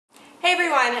Hey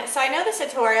everyone, so I know this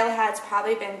tutorial has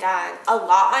probably been done a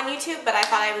lot on YouTube, but I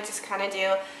thought I would just kind of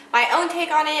do my own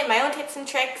take on it, my own tips and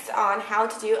tricks on how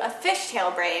to do a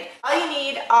fishtail braid. All you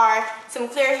need are some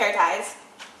clear hair ties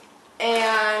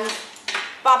and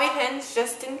bobby pins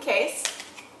just in case,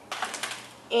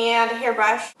 and a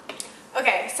hairbrush.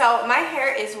 Okay, so my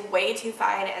hair is way too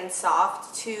fine and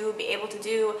soft to be able to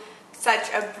do such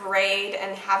a braid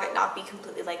and have it not be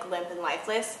completely like limp and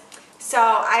lifeless. So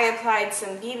I applied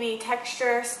some BB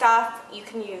texture stuff. You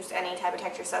can use any type of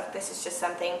texture stuff. This is just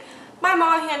something my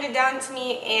mom handed down to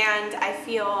me and I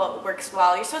feel works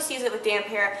well. You're supposed to use it with damp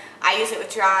hair. I use it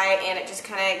with dry and it just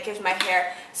kind of gives my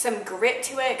hair some grit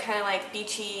to it, kind of like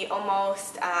beachy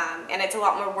almost, and it's a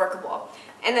lot more workable.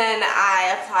 And then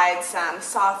I applied some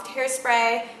soft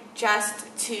hairspray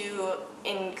just to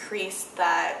increase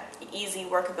the easy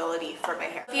workability for my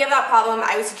hair. If you have that problem,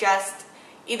 I would suggest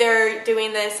either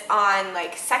doing this on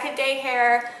like second day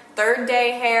hair, third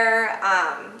day hair,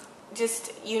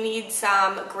 just you need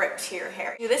some grip to your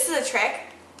hair. This is a trick.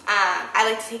 I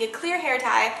like to take a clear hair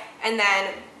tie and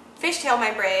then fishtail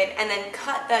my braid and then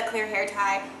cut the clear hair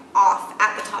tie off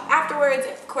at the top afterwards.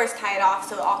 Of course, tie it off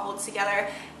so it all holds together,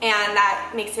 and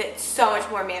that makes it so much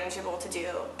more manageable to do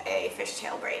a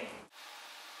fishtail braid.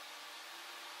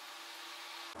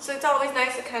 So it's always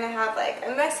nice to kind of have like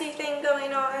a messy thing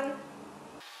going on.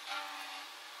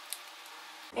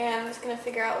 And I'm just going to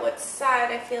figure out what side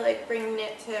I feel like bringing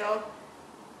it to.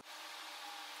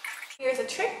 Here's a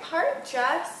trick part,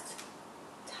 just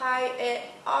tie it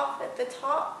off at the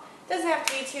top. Doesn't have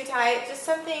to be too tight, just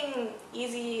something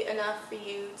easy enough for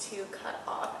you to cut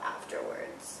off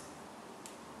afterwards.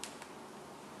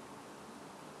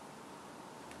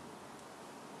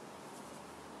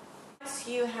 Once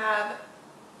you have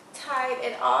tied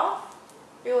it off,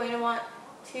 you're going to want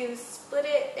to split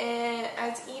it in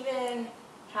as even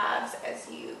halves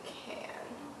as you can.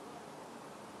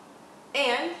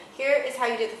 And here is how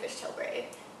you do the fishtail braid.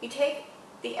 You take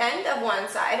the end of one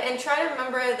side and try to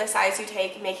remember the size you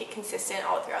take, make it consistent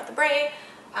all throughout the braid,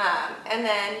 and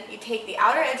then you take the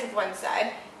outer edge of one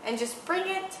side and just bring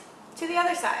it to the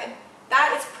other side.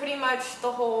 That is pretty much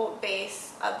the whole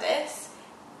base of this.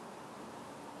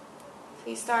 So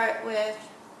you start with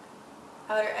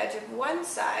outer edge of one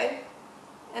side,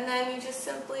 and then you just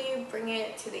simply bring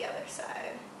it to the other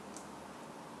side.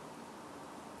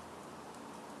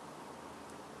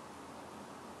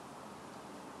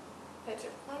 Edge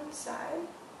of one side.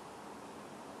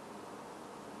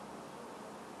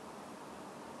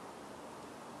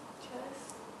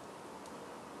 Just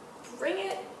bring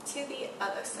it to the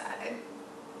other side.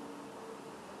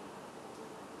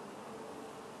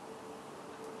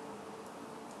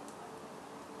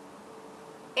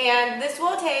 And this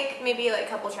will take maybe like a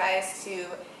couple tries to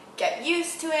get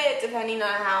used to it, depending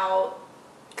on how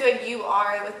good you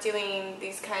are with doing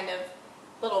these kind of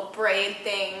little braid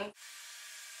things.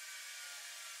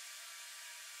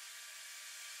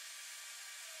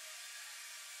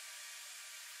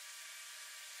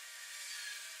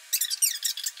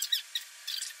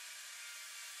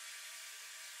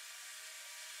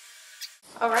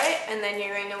 Alright, and then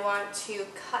you're going to want to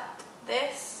cut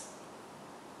this.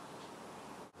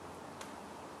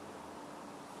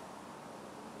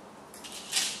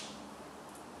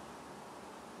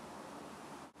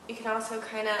 You can also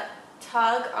kind of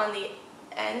tug on the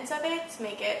ends of it to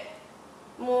make it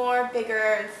more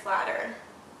bigger and flatter.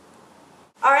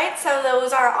 Alright, so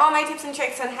those are all my tips and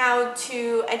tricks on how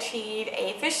to achieve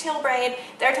a fishtail braid.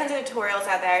 There are tons of tutorials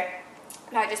out there,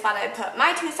 but I just thought I'd put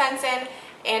my 2 cents in.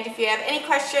 And if you have any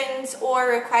questions or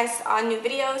requests on new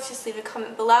videos, just leave a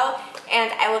comment below,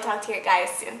 and I will talk to you guys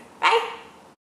soon. Bye!